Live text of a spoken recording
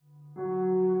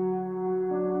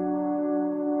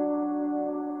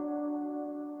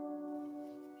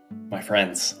my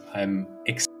friends. I'm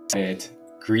excited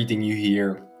greeting you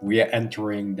here. We are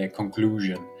entering the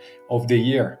conclusion of the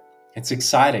year. It's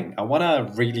exciting. I want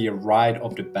to really, right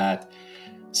off the bat,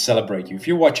 celebrate you. If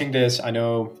you're watching this, I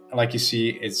know, like you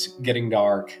see, it's getting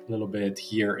dark a little bit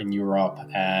here in Europe,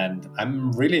 and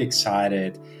I'm really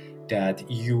excited that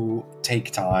you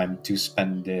take time to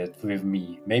spend it with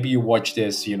me. Maybe you watch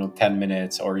this, 10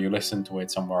 minutes, or you listen to it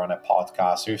somewhere on a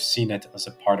podcast, or you've seen it as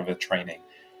a part of a training.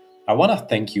 I want to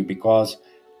thank you because,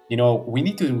 we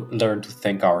need to learn to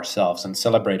thank ourselves and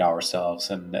celebrate ourselves.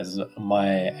 And as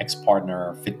my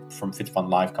ex-partner from FitFun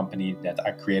Live company that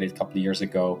I created a couple of years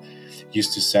ago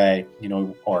used to say,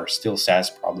 or still says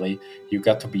probably, you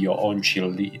got to be your own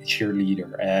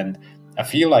cheerleader. And I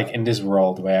feel like in this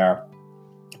world where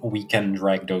we can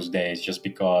drag those days just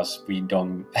because we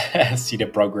don't see the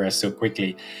progress so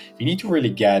quickly, we need to really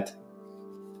get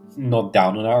not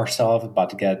down on ourselves,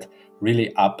 but get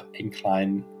really up and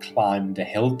climb the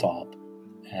hilltop.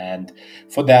 And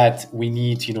for that, we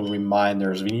need,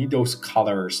 reminders. We need those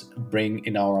colors bring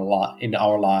in our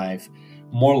life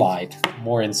more light,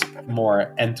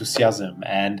 more enthusiasm.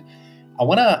 And I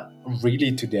want to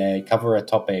really today cover a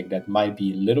topic that might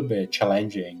be a little bit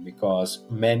challenging because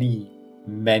many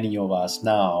of us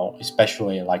now,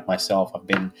 especially like myself, I've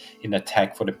been in the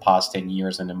tech for the past 10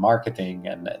 years and in marketing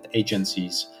and at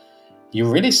agencies. You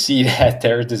really see that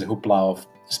there's this hoopla of,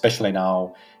 especially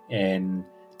now in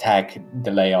tech,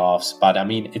 the layoffs. But I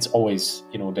mean, it's always,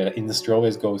 the industry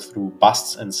always goes through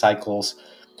busts and cycles.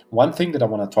 One thing that I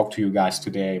want to talk to you guys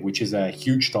today, which is a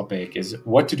huge topic, is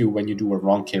what to do when you do a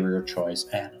wrong career choice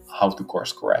and how to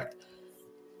course correct.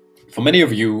 For many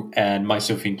of you, and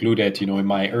myself included, in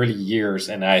my early years,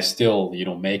 and I still,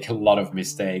 make a lot of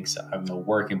mistakes. I'm a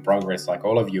work in progress like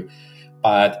all of you.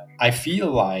 But I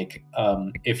feel like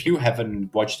if you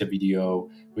haven't watched the video,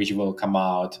 which will come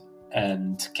out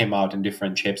and came out in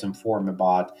different shapes and form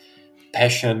about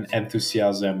passion,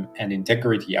 enthusiasm, and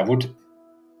integrity, I would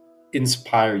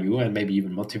inspire you and maybe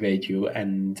even motivate you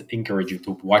and encourage you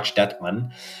to watch that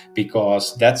one,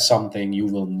 because that's something you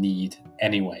will need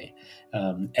anyway.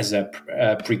 As a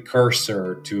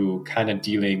precursor to kind of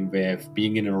dealing with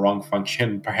being in a wrong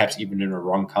function, perhaps even in a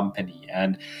wrong company.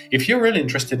 And if you're really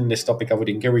interested in this topic, I would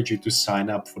encourage you to sign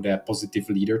up for the Positive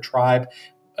Leader Tribe,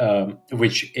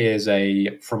 which is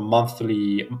from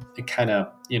monthly kind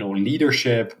of,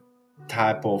 leadership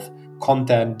type of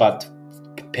content, but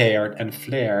paired and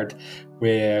flared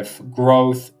with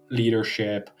growth,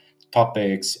 leadership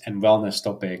topics and wellness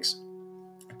topics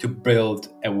to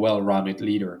build a well-rounded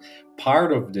leader.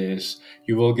 Part of this,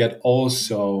 you will get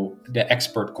also the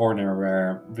expert corner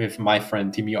where with my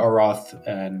friend Timmy Orath.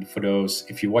 And for those,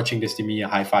 if you're watching this, Timmy, a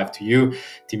high five to you.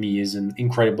 Timmy is an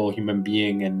incredible human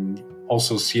being and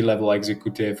also C-level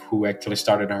executive who actually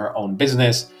started her own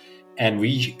business. And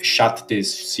we shot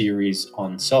this series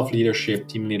on self-leadership,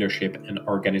 team leadership, and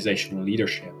organizational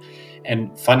leadership.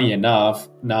 And funny enough,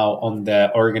 now on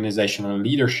the organizational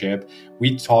leadership,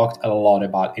 we talked a lot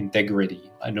about integrity.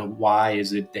 I know why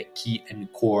is it the key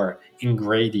and core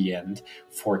ingredient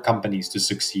for companies to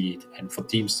succeed and for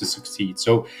teams to succeed.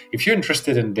 So if you're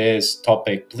interested in this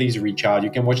topic, please reach out.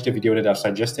 You can watch the video that I've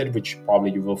suggested, which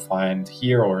probably you will find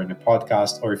here or in a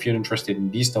podcast. Or if you're interested in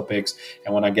these topics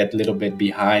and want to get a little bit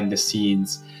behind the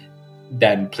scenes,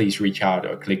 then please reach out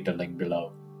or click the link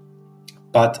below.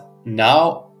 But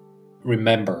now,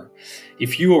 remember,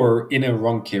 if you are in a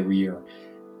wrong career,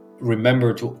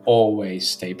 remember to always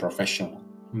stay professional.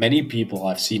 Many people,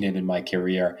 I've seen it in my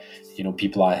career,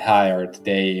 people I hired,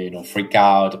 they, freak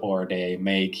out or they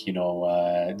make,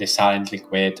 they silently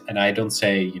quit. And I don't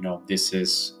say, this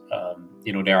is,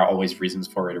 there are always reasons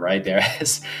for it, right? There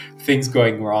is things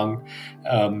going wrong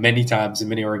many times in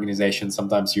many organizations.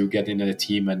 Sometimes you get in a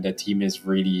team and the team is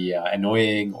really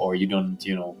annoying, or you don't,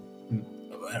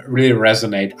 really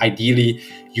resonate. Ideally,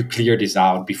 you clear this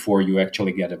out before you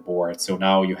actually get aboard. So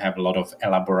now you have a lot of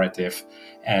elaborative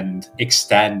and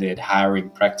extended hiring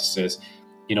practices.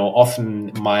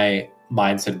 Often my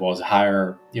mindset was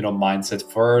hire, mindset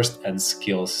first and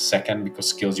skills second, because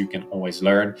skills you can always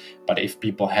learn. But if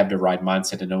people have the right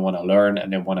mindset and they want to learn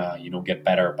and they want to, get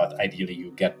better, but ideally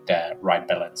you get the right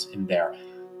balance in there.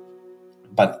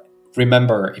 But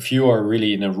remember, if you are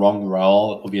really in a wrong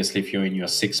role, obviously if you're in your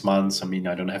 6 months,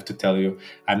 I don't have to tell you,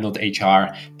 I'm not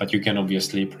HR, but you can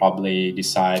obviously probably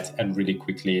decide and really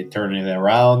quickly turn it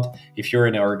around. If you're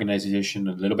in an organization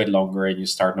a little bit longer and you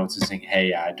start noticing,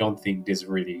 hey, I don't think this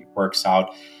really works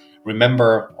out,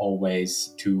 remember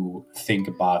always to think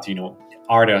about,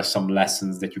 are there some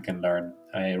lessons that you can learn?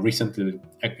 I recently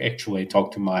actually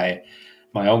talked to my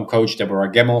my own coach, Deborah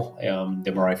Gemmel.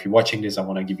 Deborah, if you're watching this, I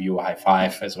want to give you a high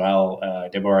five as well.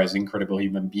 Deborah is an incredible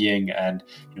human being, and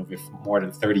with more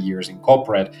than 30 years in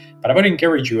corporate. But I would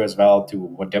encourage you as well to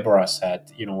what Deborah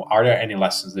said. Are there any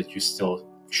lessons that you still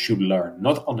should learn,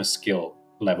 not on a skill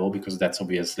level, because that's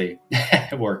obviously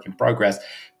a work in progress,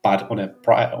 but on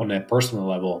a personal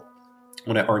level,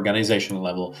 on an organizational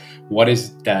level? What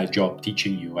is that job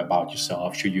teaching you about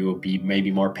yourself? Should you be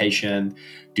maybe more patient?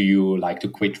 Do you like to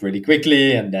quit really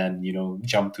quickly and then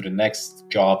jump to the next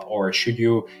job? Or should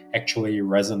you actually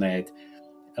resonate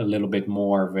a little bit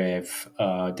more with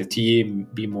the team,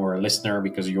 be more a listener,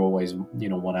 because you always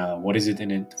wanna, what is it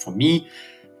in it for me,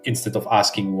 instead of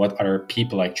asking what other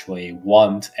people actually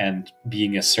want and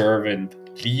being a servant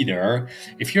leader?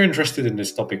 If you're interested in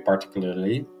this topic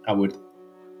particularly, I would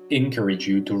encourage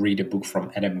you to read a book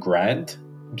from Adam Grant,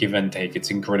 Give and Take.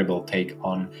 It's incredible take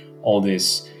on all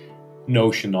this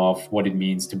notion of what it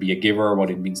means to be a giver, what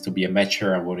it means to be a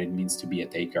matcher, and what it means to be a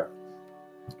taker.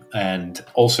 And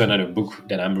also another book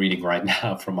that I'm reading right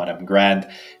now from Adam Grant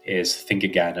is Think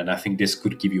Again. And I think this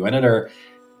could give you another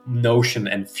notion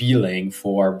and feeling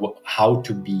for how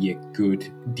to be a good,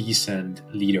 decent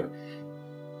leader.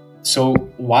 So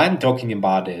why I'm talking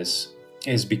about this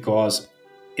is because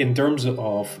in terms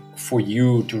of for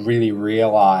you to really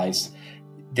realize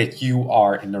that you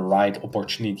are in the right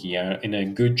opportunity, in a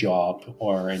good job,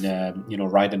 or in a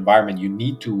right environment, you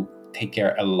need to take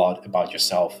care a lot about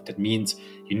yourself. That means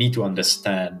you need to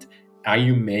understand, are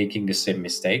you making the same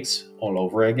mistakes all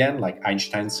over again, like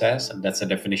Einstein says, and that's a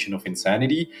definition of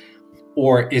insanity?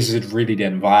 Or is it really the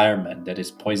environment that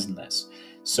is poisonous?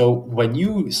 So when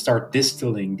you start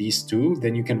distilling these two,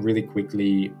 then you can really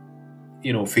quickly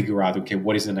figure out, okay,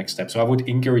 what is the next step? So I would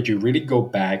encourage you really go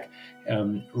back,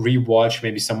 rewatch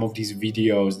maybe some of these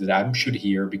videos that I should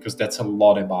hear, because that's a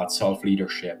lot about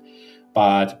self-leadership.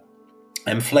 But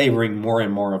I'm flavoring more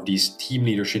and more of these team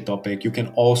leadership topic. You can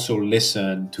also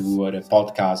listen to the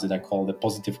podcast that I call the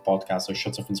Positive Podcast, or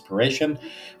Shots of Inspiration.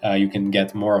 You can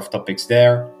get more of topics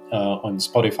there on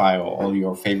Spotify or all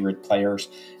your favorite players,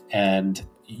 and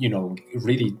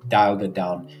really dial that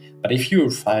down. But if you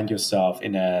find yourself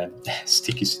in a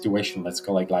sticky situation, let's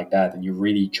call it like that, and you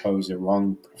really chose the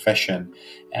wrong profession,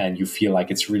 and you feel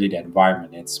like it's really the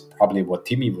environment, it's probably what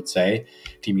Timmy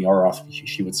Oroth,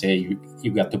 she would say,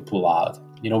 you got to pull out.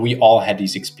 We all had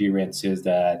these experiences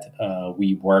that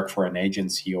we work for an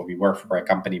agency or we work for a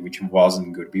company which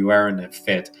wasn't good. We weren't a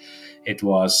fit. It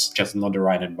was just not the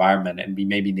right environment, and we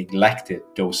maybe neglected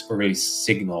those early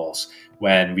signals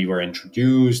when we were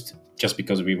introduced. Just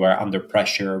because we were under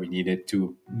pressure, we needed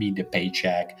to meet the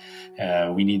paycheck.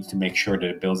 We needed to make sure that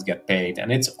the bills get paid,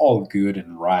 and it's all good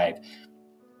and right.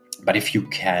 But if you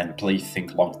can, please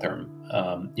think long term.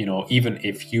 Even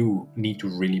if you need to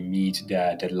really meet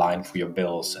the deadline for your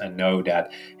bills, and know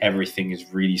that everything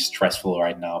is really stressful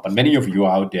right now. But many of you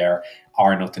out there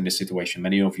are not in this situation.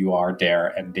 Many of you are there,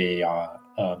 and they are.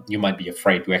 You might be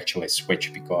afraid to actually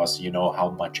switch because you know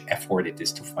how much effort it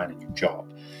is to find a new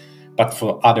job. But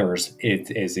for others, it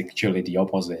is actually the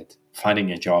opposite.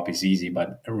 Finding a job is easy,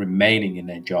 but remaining in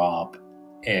a job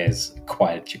is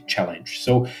quite a challenge.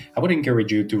 So I would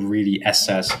encourage you to really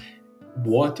assess,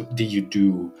 what did you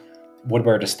do? What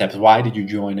were the steps? Why did you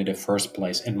join in the first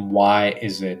place? And why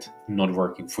is it not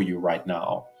working for you right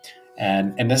now?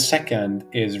 And the second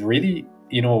is really,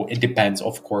 it depends,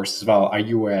 of course, as well. Are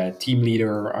you a team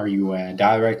leader? Are you a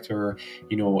director?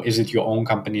 Is it your own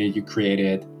company that you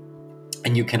created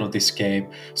and you cannot escape?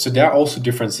 So there are also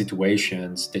different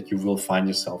situations that you will find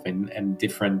yourself in, and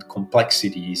different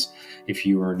complexities. If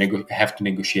you have to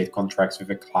negotiate contracts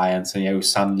with a client, and you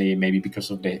suddenly, maybe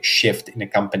because of the shift in the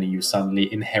company, you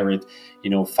suddenly inherit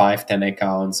 5-10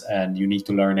 accounts, and you need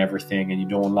to learn everything, and you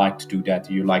don't like to do that,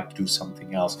 you like to do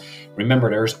something else. Remember,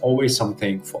 there's always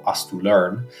something for us to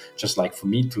learn, just like for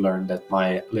me to learn that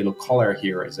my little collar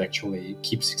here is actually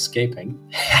keeps escaping.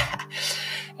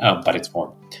 But it's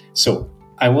more. So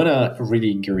I want to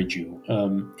really encourage you.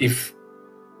 If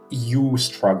you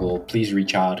struggle, please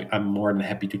reach out. I'm more than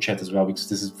happy to chat as well, because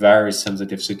this is a very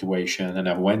sensitive situation, and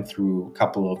I went through a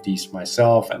couple of these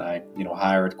myself, and I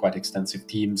hired quite extensive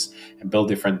teams and built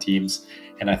different teams.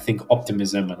 And I think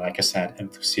optimism and, like I said,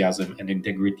 enthusiasm and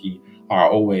integrity are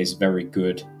always very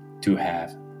good to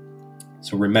have.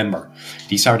 So remember,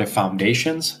 these are the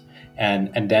foundations.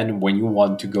 And then when you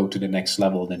want to go to the next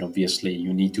level, then obviously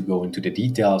you need to go into the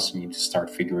details, and you need to start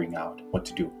figuring out what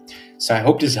to do. So I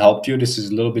hope this helped you. This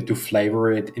is a little bit to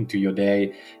flavor it into your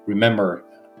day. Remember,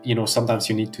 sometimes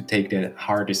you need to take the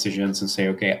hard decisions and say,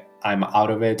 okay, I'm out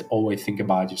of it. Always think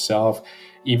about yourself.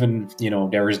 Even,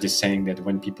 there is this saying that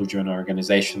when people join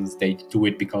organizations, they do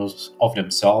it because of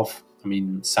themselves. I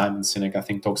mean, Simon Sinek, I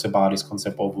think, talks about this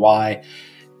concept of why.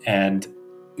 And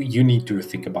you need to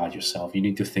think about yourself. You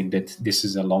need to think that this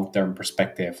is a long-term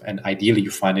perspective. And ideally,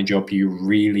 you find a job you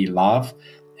really love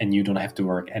and you don't have to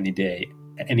work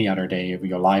any other day of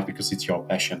your life because it's your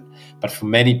passion. But for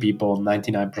many people,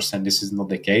 99%, this is not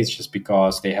the case, just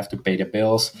because they have to pay the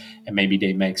bills and maybe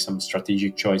they make some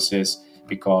strategic choices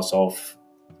because of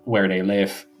where they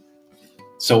live.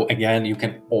 So again, you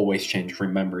can always change.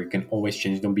 Remember, you can always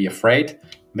change. Don't be afraid.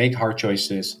 Make hard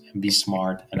choices and be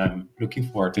smart. And I'm looking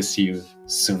forward to see you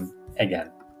soon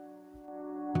again.